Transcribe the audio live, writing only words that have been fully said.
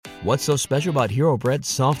What's so special about Hero Bread's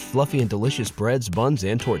soft, fluffy, and delicious breads, buns,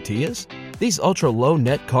 and tortillas? These ultra-low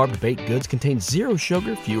net-carb baked goods contain zero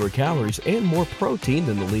sugar, fewer calories, and more protein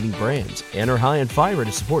than the leading brands, and are high in fiber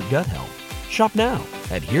to support gut health. Shop now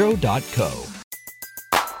at Hero.co.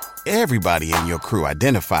 Everybody in your crew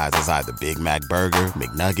identifies as either Big Mac Burger,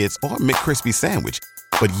 McNuggets, or McCrispy Sandwich.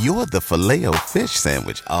 But you're the Filet-O-Fish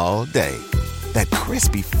Sandwich all day. That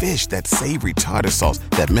crispy fish, that savory tartar sauce,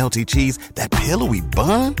 that melty cheese, that pillowy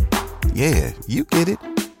bun. Yeah, you get it.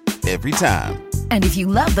 Every time. And if you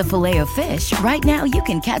love the Filet-O-Fish, right now you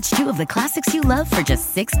can catch two of the classics you love for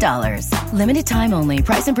just $6. Limited time only.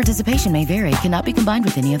 Price and participation may vary. Cannot be combined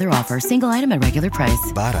with any other offer. Single item at regular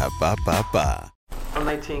price. Ba-da-ba-ba-ba. I'm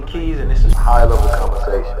 19 Keys, and this is high-level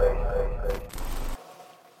conversation.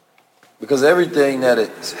 Because everything that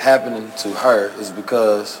is happening to her is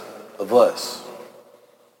because of us,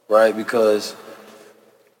 right? Because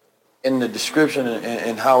in the description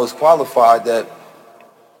and how it's qualified that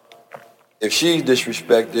if she's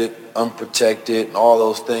disrespected, unprotected, and all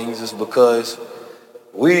those things, it's because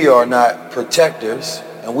we are not protectors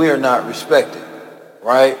and we are not respected,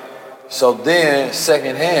 right? So then,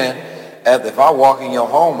 secondhand, if I walk in your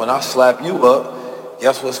home and I slap you up,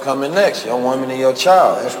 guess what's coming next? Your woman and your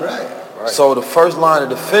child. That's right. So the first line of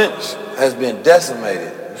defense has been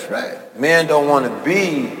decimated. That's right. Men don't want to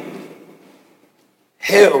be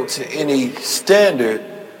held to any standard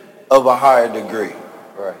of a higher degree.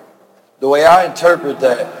 Right. The way I interpret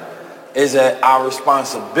that is that our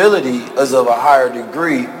responsibility is of a higher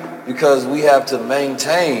degree because we have to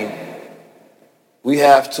maintain, we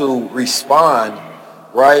have to respond,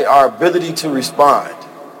 right? Our ability to respond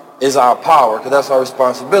is our power because that's our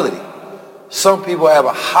responsibility. Some people have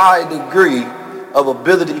a high degree of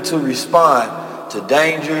ability to respond to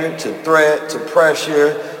danger, to threat, to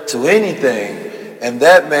pressure, to anything. And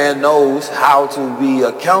that man knows how to be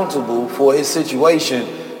accountable for his situation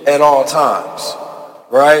at all times,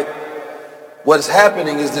 right? What's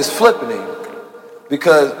happening is this flipping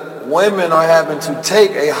because women are having to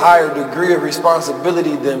take a higher degree of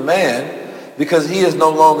responsibility than man because he is no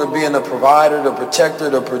longer being a provider, the protector,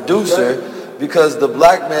 the producer, because the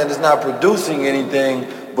black man is not producing anything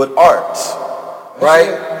but arts,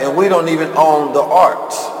 right? And we don't even own the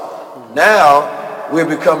arts. Now we're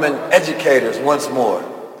becoming educators once more,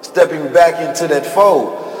 stepping back into that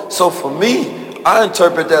fold. So for me, I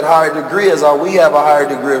interpret that higher degree as we have a higher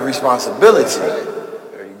degree of responsibility.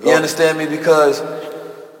 You understand me? Because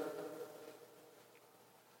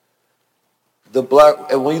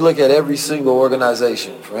and when you look at every single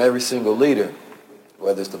organization, from every single leader,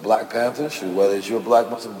 whether it's the Black Panthers, whether it's your Black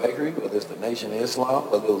Muslim Bakery, whether it's the Nation of Islam,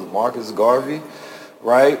 whether it was Marcus Garvey,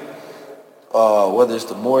 right? Whether it's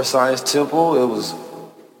the Moore Science Temple, it was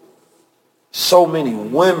so many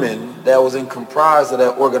women that was comprised of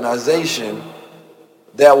that organization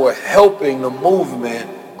that were helping the movement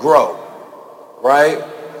grow, right?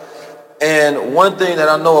 And one thing that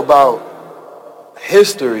I know about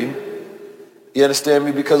history, you understand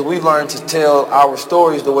me? Because we learn to tell our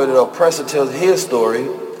stories the way that the oppressor tells his story,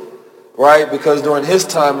 right? Because during his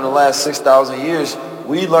time in the last 6,000 years,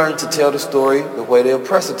 we learned to tell the story the way the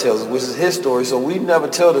oppressor tells it, which is his story. So we never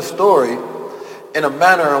tell the story in a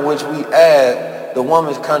manner in which we add the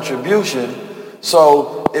woman's contribution.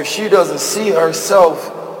 So if she doesn't see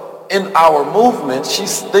herself in our movement, she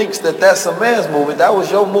thinks that that's a man's movement. That was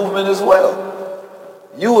your movement as well.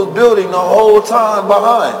 You was building the whole time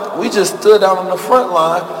behind. We just stood out on the front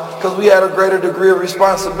line because we had a greater degree of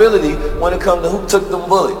responsibility when it comes to who took them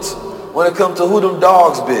bullets, when it comes to who them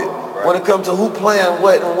dogs bit, when it comes to who playing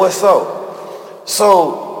what and what so.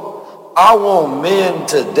 So I want men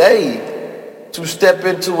today to step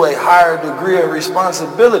into a higher degree of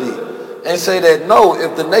responsibility and say that no,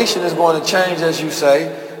 if the nation is going to change, as you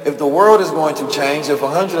say, if the world is going to change, if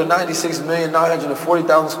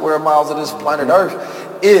 196,940,000 square miles of this planet Earth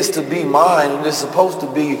is to be mine and is supposed to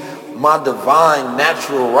be my divine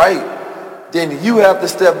natural right, then you have to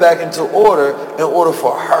step back into order in order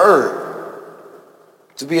for her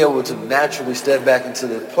to be able to naturally step back into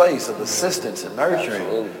the place of assistance and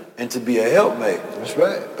nurturing and to be a helpmate. That's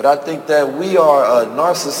right. But I think that we are a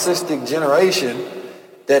narcissistic generation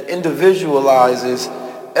that individualizes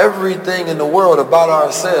everything in the world about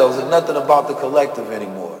ourselves and nothing about the collective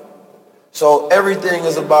anymore. So everything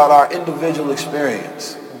is about our individual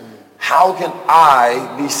experience. How can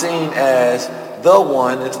I be seen as the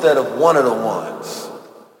one instead of one of the ones?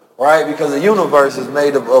 Right? Because the universe is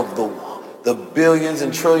made up of the billions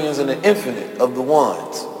and trillions and the infinite of the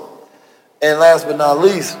ones. And last but not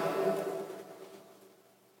least,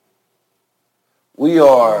 we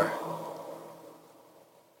are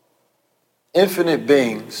infinite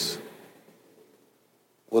beings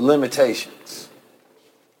with limitations.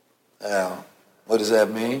 Now, what does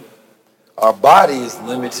that mean? Our body is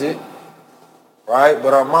limited, right?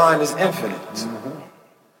 But our mind is infinite.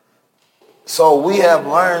 So we have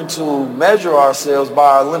learned to measure ourselves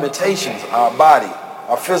by our limitations, our body,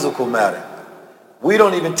 our physical matter. We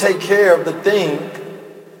don't even take care of the thing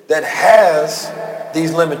that has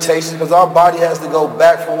these limitations because our body has to go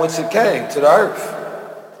back from which it came, to the earth.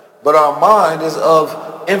 But our mind is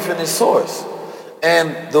of infinite source.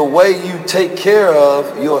 And the way you take care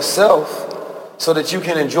of yourself so that you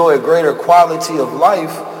can enjoy a greater quality of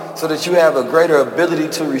life, so that you have a greater ability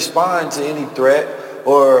to respond to any threat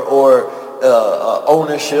or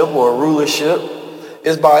ownership or rulership,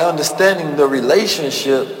 is by understanding the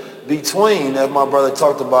relationship between, as my brother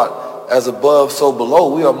talked about, as above, so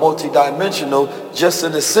below. We are multidimensional just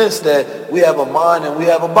in the sense that we have a mind and we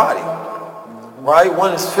have a body, right?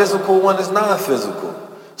 One is physical, one is non-physical.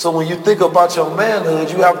 So when you think about your manhood,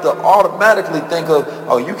 you have to automatically think of,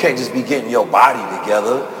 oh, you can't just be getting your body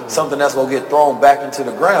together, something that's going to get thrown back into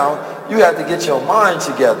the ground. You have to get your mind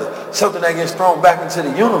together, something that gets thrown back into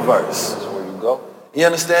the universe. That's where you go. You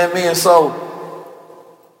understand me? And so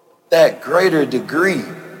that greater degree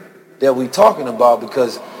that we talking about,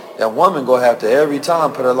 because that woman going to have to every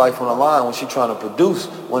time put her life on the line when she's trying to produce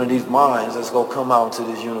one of these minds that's going to come out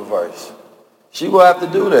into this universe. She will have to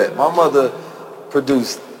do that. My mother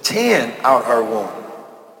produced 10 out her womb.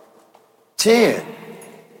 10.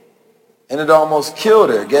 And it almost killed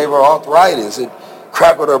her. It gave her arthritis. It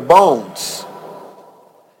crackled her bones.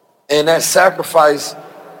 And that sacrifice,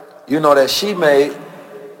 that she made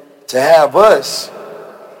to have us,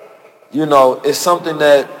 is something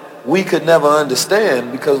that we could never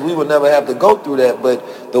understand because we would never have to go through that.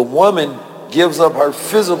 But the woman gives up her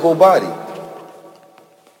physical body.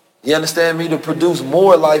 You understand me? To produce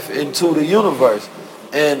more life into the universe.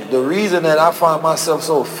 And the reason that I find myself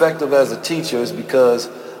so effective as a teacher is because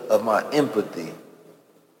of my empathy.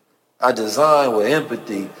 I design with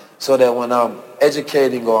empathy so that when I'm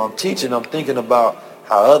educating or I'm teaching, I'm thinking about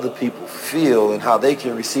how other people feel and how they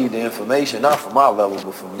can receive the information, not from my level,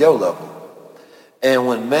 but from your level. And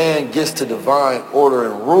when man gets to divine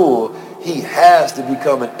order and rule, he has to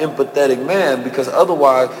become an empathetic man, because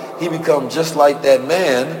otherwise he becomes just like that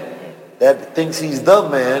man that thinks he's the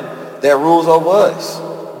man that rules over us.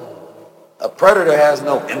 A predator has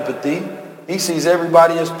no empathy. He sees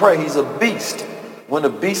everybody as prey. He's a beast. When a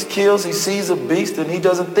beast kills, he sees a beast and he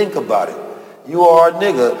doesn't think about it. You are a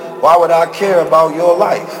nigga. Why would I care about your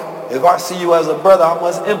life? If I see you as a brother, I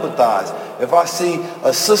must empathize. If I see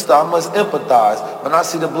a sister, I must empathize. When I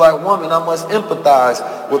see the black woman, I must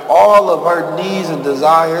empathize with all of her needs and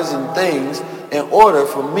desires and things in order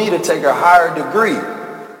for me to take a higher degree.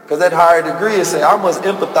 Because that higher degree is saying I must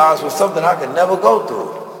empathize with something I can never go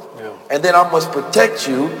through. Yeah. And then I must protect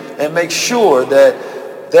you and make sure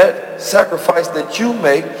that that sacrifice that you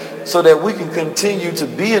make so that we can continue to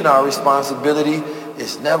be in our responsibility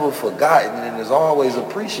is never forgotten and is always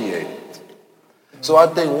appreciated. So I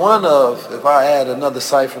think if I add another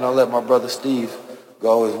cipher and I'll let my brother Steve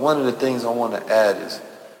go, is one of the things I want to add is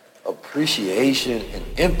appreciation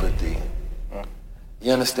and empathy.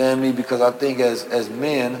 You understand me? Because I think as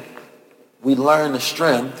men, we learn the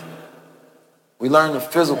strength, we learn the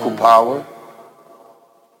physical power,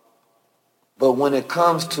 but when it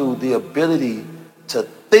comes to the ability to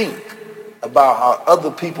think about how other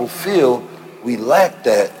people feel, we lack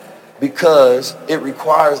that because it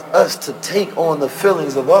requires us to take on the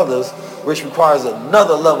feelings of others, which requires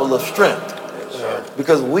another level of strength. Yes,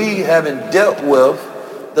 because we haven't dealt with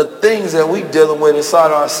the things that we're dealing with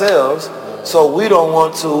inside ourselves. So we don't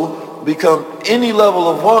want to become any level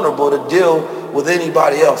of vulnerable to deal with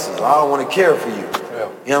anybody else's. I don't want to care for you. Yeah. You know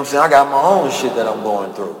what I'm saying? I got my own shit that I'm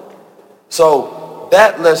going through. So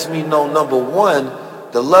that lets me know, number one,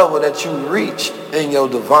 the level that you reach in your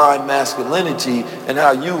divine masculinity and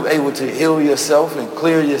how you able to heal yourself and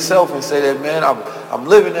clear yourself and say that, man, I'm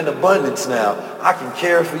living in abundance now. I can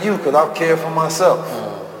care for you because I'll care for myself.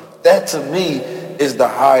 That to me is the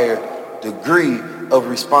higher degree of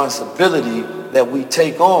responsibility that we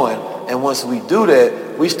take on, and once we do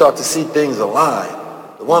that, we start to see things align.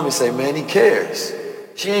 The woman say, man, he cares.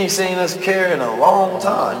 She ain't seen us care in a long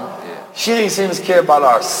time. She ain't seen us care about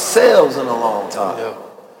ourselves in a long time.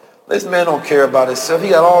 This man don't care about himself. He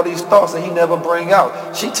got all these thoughts that he never bring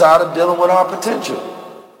out. She tired of dealing with our potential.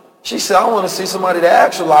 She said, I want to see somebody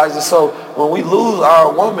that actualizes. So when we lose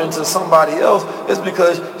our woman to somebody else, it's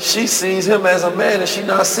because she sees him as a man and she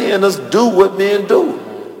not seeing us do what men do,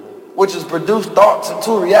 which is produce thoughts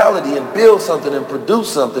into reality and build something and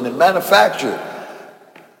produce something and manufacture.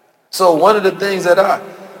 So one of the things that I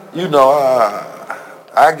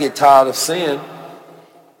get tired of seeing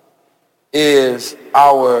is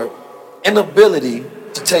our inability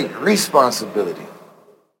to take responsibility.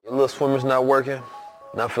 Your little swimmer's not working,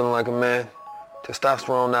 not feeling like a man,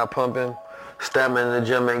 testosterone not pumping, stamina in the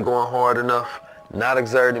gym ain't going hard enough, not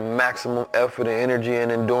exerting maximum effort and energy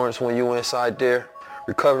and endurance when you inside there,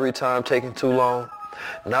 recovery time taking too long,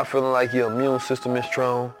 not feeling like your immune system is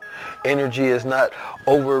strong, energy is not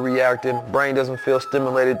overreacting, brain doesn't feel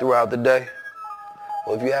stimulated throughout the day.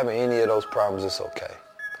 Well, if you're having any of those problems, it's okay.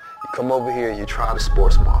 You come over here, you try the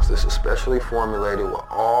Sports Moss. This is specially formulated with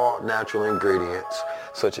all natural ingredients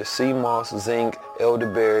such as sea moss, zinc,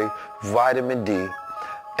 elderberry, vitamin D,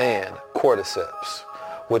 and cordyceps,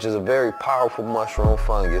 which is a very powerful mushroom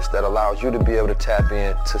fungus that allows you to be able to tap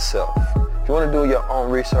into self. If you want to do your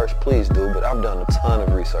own research, please do, but I've done a ton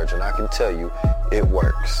of research and I can tell you it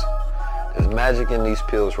works. There's magic in these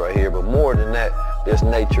pills right here, but more than that, there's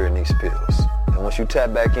nature in these pills. And once you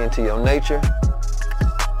tap back into your nature,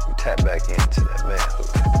 you tap back into that manhood.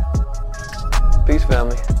 Peace,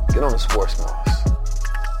 family. Get on the Sports Moss.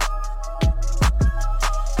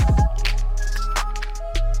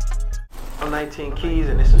 I'm 19 Keys,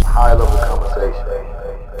 and this is high-level conversation.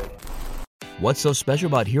 What's so special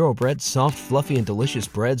about Hero Bread's soft, fluffy, and delicious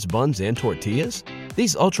breads, buns, and tortillas?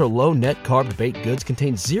 These ultra-low net-carb baked goods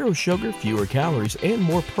contain zero sugar, fewer calories, and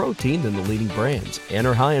more protein than the leading brands, and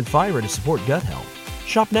are high in fiber to support gut health.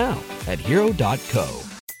 Shop now at Hero.co.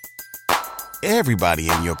 Everybody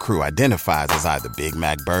in your crew identifies as either Big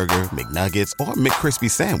Mac Burger, McNuggets, or McCrispy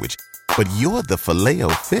Sandwich. But you're the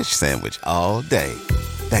Filet-O-Fish Sandwich all day.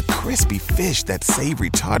 That crispy fish, that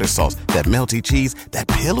savory tartar sauce, that melty cheese, that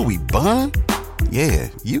pillowy bun. Yeah,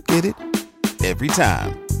 you get it. Every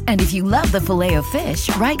time. And if you love the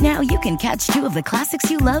Filet-O-Fish, right now you can catch two of the classics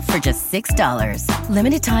you love for just $6.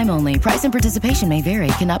 Limited time only. Price and participation may vary.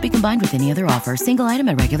 Cannot be combined with any other offer. Single item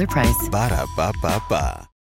at regular price. Ba-da-ba-ba-ba.